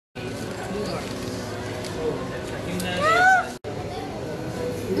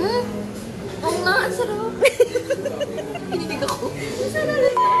Oo nga, ang sarap. Pininig ako. Ang sarap.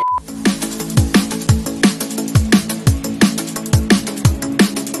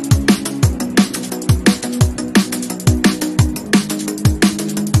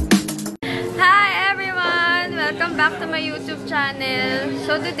 Welcome back to my YouTube channel.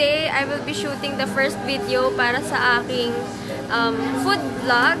 So today, I will be shooting the first video para sa aking food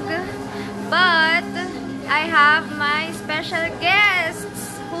vlog. But, I have my special guests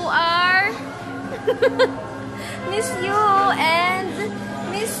who are Miss Yu and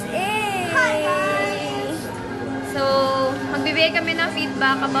Miss A. Hi! So, magbibigay kami ng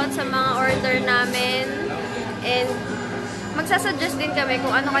feedback about sa mga order namin. And, magsasuggest din kami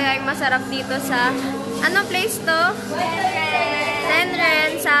kung ano kaya yung masarap dito sa anong place to?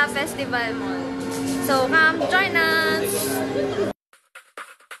 Senren sa Festival Mall. So, come join us!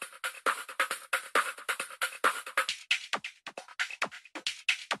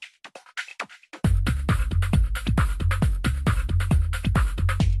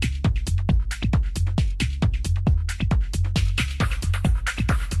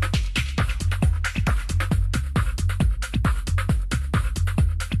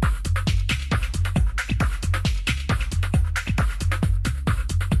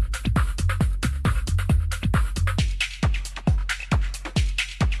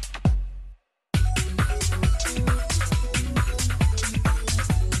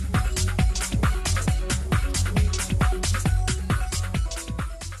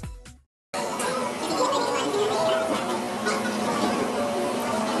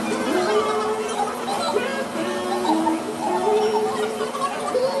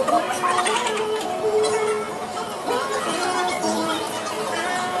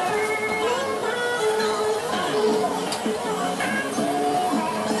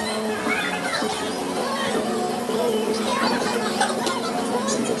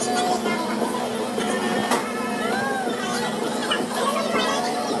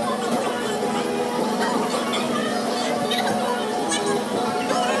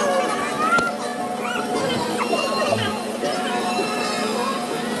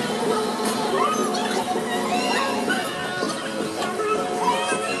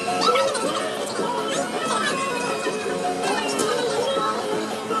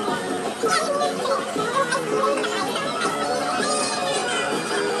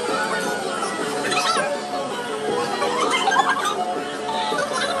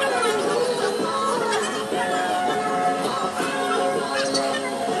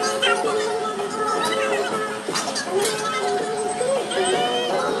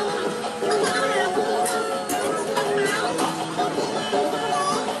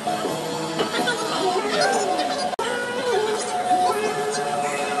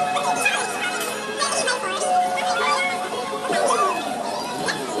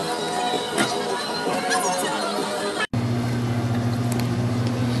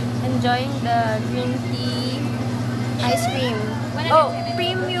 Enjoying the green tea ice cream. Oh,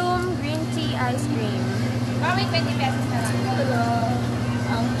 premium green tea ice cream. Parang 20 pesos na lang.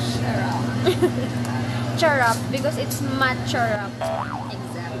 Ang charap. Charap, because it's matcha.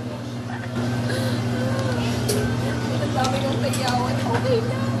 Exactly. Ang dami ng tayawan. Okay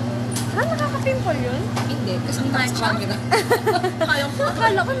na. Nakaka-pimple yun? Hindi, kasi hindi matcha.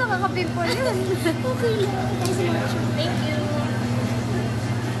 Akala ko nakaka-pimple yun. Okay lang. Thank you.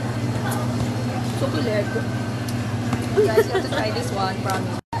 Chocolate. You guys have to try this one,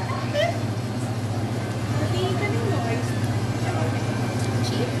 promise.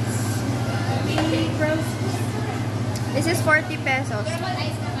 Cheers. This is 40 pesos.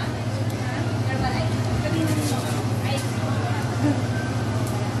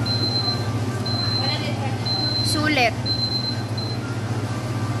 Sulit.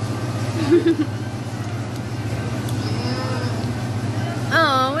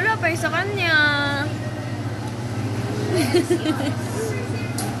 Wala pa sa kanya.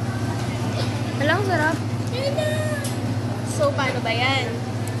 Walang sarap. So, paano ba yan?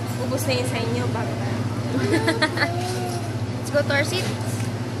 Ubus na yun sa inyo bago ba? Let's go to our seats.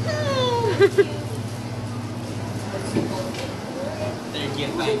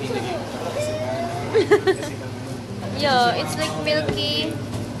 Yo, it's like milky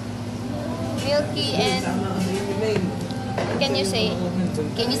and what can you say?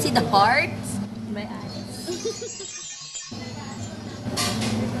 Can you see the hearts? My eyes.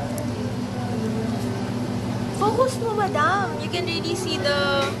 Focus mo, madam. You can really see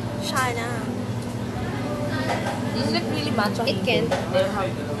the shana. These look really matcha. It can. They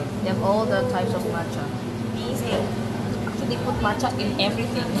have all the types of matcha. Amazing. Actually, they put matcha in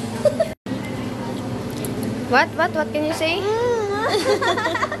everything. What can you say?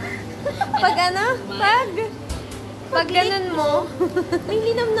 Pag ano? Pag ganun mo. May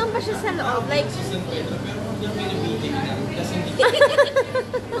linamnam pa siya sa loob. Like,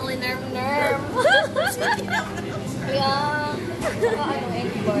 Nerve. Kaya, saka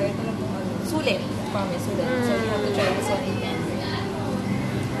egg bar. Sulit. Promise, sulit. So, you have to try this one again.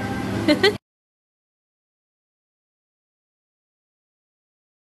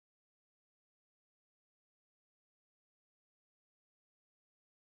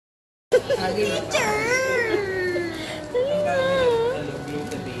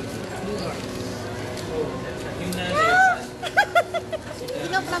 hindi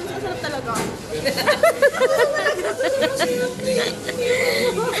na promise masarap talaga.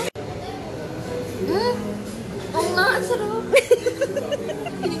 Oo nga, ang sarap.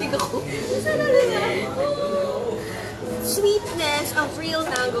 Hininig ako. Sweetness of real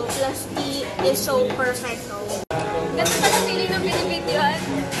mango plus tea is so perfecto. Ganun pala feeling ng binibidyohan.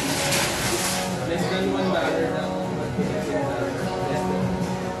 Less than $1 na.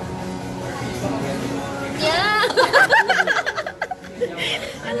 Yeah!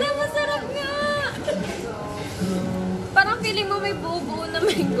 Alam, masarap nga! Parang feeling mo may buo-buo na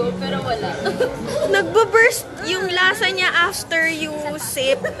mango, pero wala. Nagbo-burst yung lasa niya after you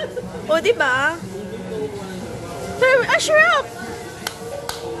sip. O, diba? Shrimp! Shrimp!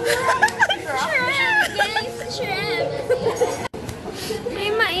 Guys, shrimp! May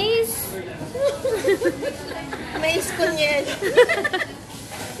mais! Mais ko niyan.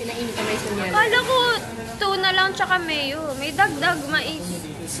 Pinainit ka mais niya. Kala ko, tuna lang tsaka mayo. May dagdag mais.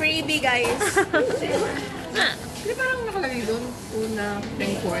 Freebie, guys. Hindi parang nakalagay doon. Una,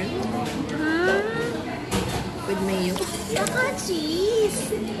 plain corn. With mayo. Saka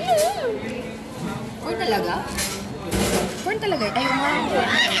cheese. Corn talaga? Corn talaga? Ayaw nga.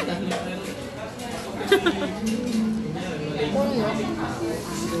 Corn nga.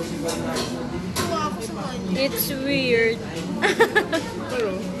 It's weird. Pero,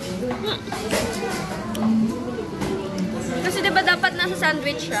 Kasi diba dapat nasa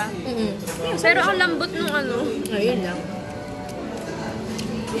sandwich siya? Pero ang lambot nung ano. ayun lang.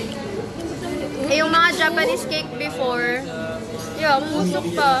 Eh, yung mga Japanese cake before, yeah, musok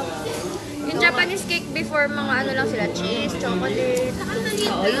pa. Yung Japanese cake before, mga ano lang sila, cheese, chocolate.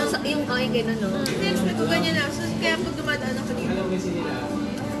 Oo, yung ay gano'n, no? Next ko ganyan na. So, kaya pag dumadaan ako dito,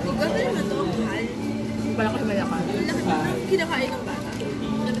 huwag gano'n naman ito, ang mahal. Wala kayo malakas. Kinakain ng bata.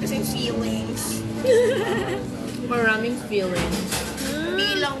 Ano kasi yung feelings. Maraming feelings.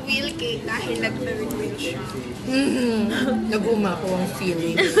 Bilang wheel cake dahil nag-third wheel siya. Nag-umako ang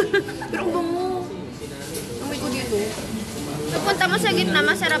feelings. Pero ang bango. Amoy ko dito. Pagpunta mo sa gitna,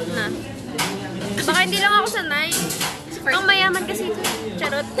 masarap na. Baka hindi lang ako sanay. Ang mayaman kasi ito.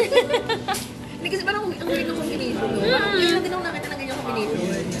 Charot. Hindi kasi parang ang weird ng combination, no? Parang ngayon din ako nakita ng ganyang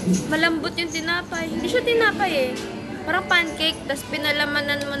combination. Malambot yung tinapay. Hindi siya tinapay eh. Parang pancake, tapos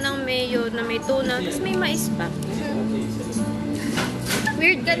pinalamanan mo ng mayo na may tuna, tapos may mais pa.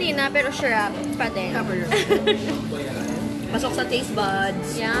 Weird kanina, pero syrup pa din. Cover. Pasok sa taste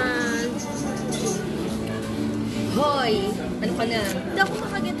buds. Yan. Hoy! Ano ka na? Hindi ako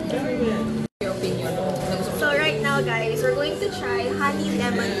makaget. Your opinion. So right now, guys, we're going to try honey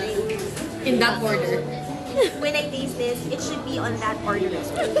lemon drink. In that order. When I taste this, it should be on that order as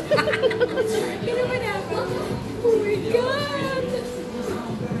well. Ano ba na ako? Oh my God!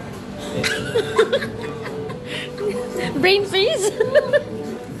 Brain freeze?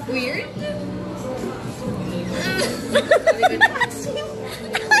 Weird?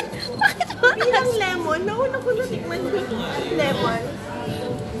 Bilang lemon, nauna ko natikman yung lemon.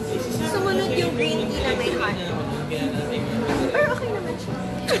 Sumunod yung green tea na may honey. Pero okay naman siya.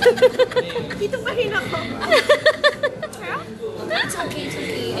 Dito pa rin ako. It's okay, it's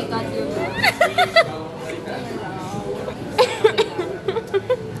okay. I got your back.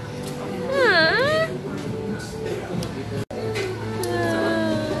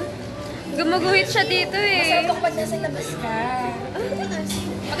 Gumuguhit siya dito eh. Masarap pag nasa labas ka.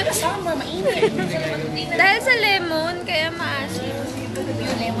 Maganda summer, mainit. Dahil sa lemon, kaya maasim.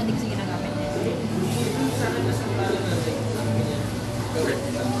 Yung lemon, di kasi ginagamit.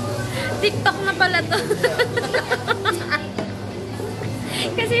 TikTok na pala to.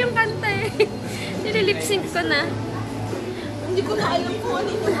 Kasi yung kanta eh. Nililip-sync ko na. Hindi ko na alam kung ano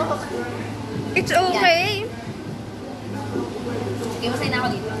yung ako. It's okay. Okay, masaya na ako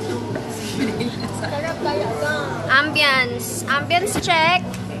dito. Sarap talaga. Ambience. Ambience check.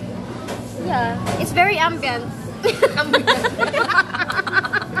 Yeah. It's very ambient.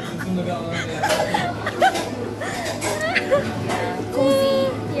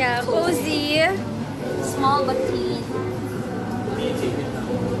 Cozy. Yeah, cozy. Small but clean.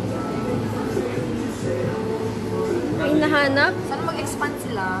 mahanap. Sana mag-expand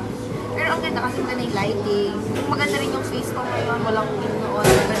sila. Pero ang ganda kasi maganda yung lighting. Maganda rin yung face ko ngayon. Walang noon.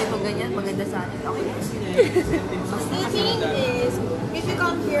 Ganito, ganyan. Maganda sa atin. Okay. The thing is, if you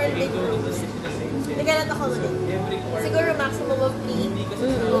come here in big rooms, they cannot accommodate. Siguro maximum of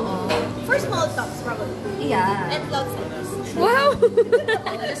 3. Oo. For small talks, probably. Yeah. And cloud service. Wow!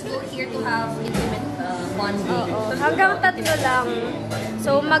 Let's go here to have intimate bonding. Oo. Hanggang 3 lang.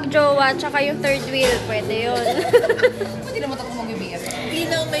 So, mag-jowa, tsaka yung third wheel, pwede yun. Pwede naman ako mag-BF. Hindi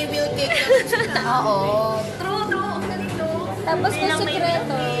na may wheel cake na. Oo. True, true. Ang galing, no? Tapos kung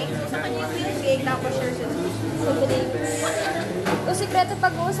sikreto, Sa kanya yung wheel cake, tapos share sila. kung sikreto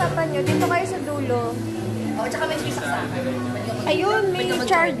pag-uusapan nyo, dito kayo sa dulo. Oo, tsaka may space sa akin. Ayun, may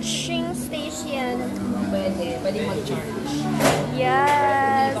charging station. Pwede. Pwede mag-charge.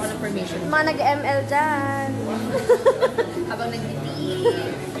 Yes. Ako ng permission. Mga nag-ML dyan. Habang nag-tea.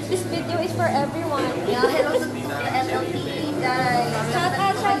 This video is for everyone. Yeah, hello to the MLT, guys. Shout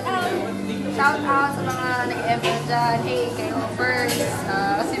out, shout out. Shout out sa mga nag-ML dyan. Hey, kayo first.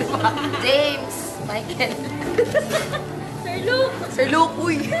 Sino ba? James. Michael. Sir Luke. Sir Luke,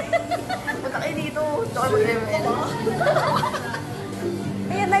 uy. Punta kayo dito. Tsaka mag-ML.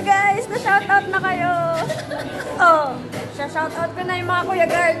 Ayan na guys, na-shoutout na kayo. Oh, shoutout ko na yung mga Kuya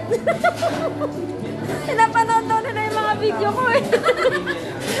Guard. Pinapanood daw nila yung mga video ko eh.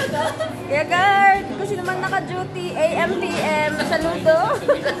 Kuya Guard, kung sino man naka-duty, AM, PM, saludo.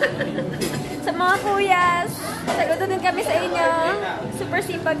 Sa mga kuyas, saludo din kami sa inyo. Super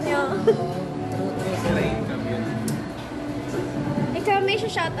sipag nyo. Ikaw, may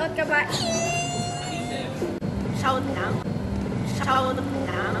shoutout ka ba? Shout lang. Shout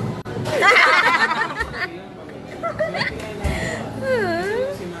lang.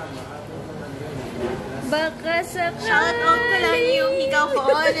 Baka sakali. Shout out ko lang yung higaw ko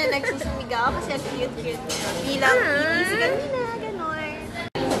na nagsusumigaw kasi ang cute-cute niya. Bilang, easy kanina.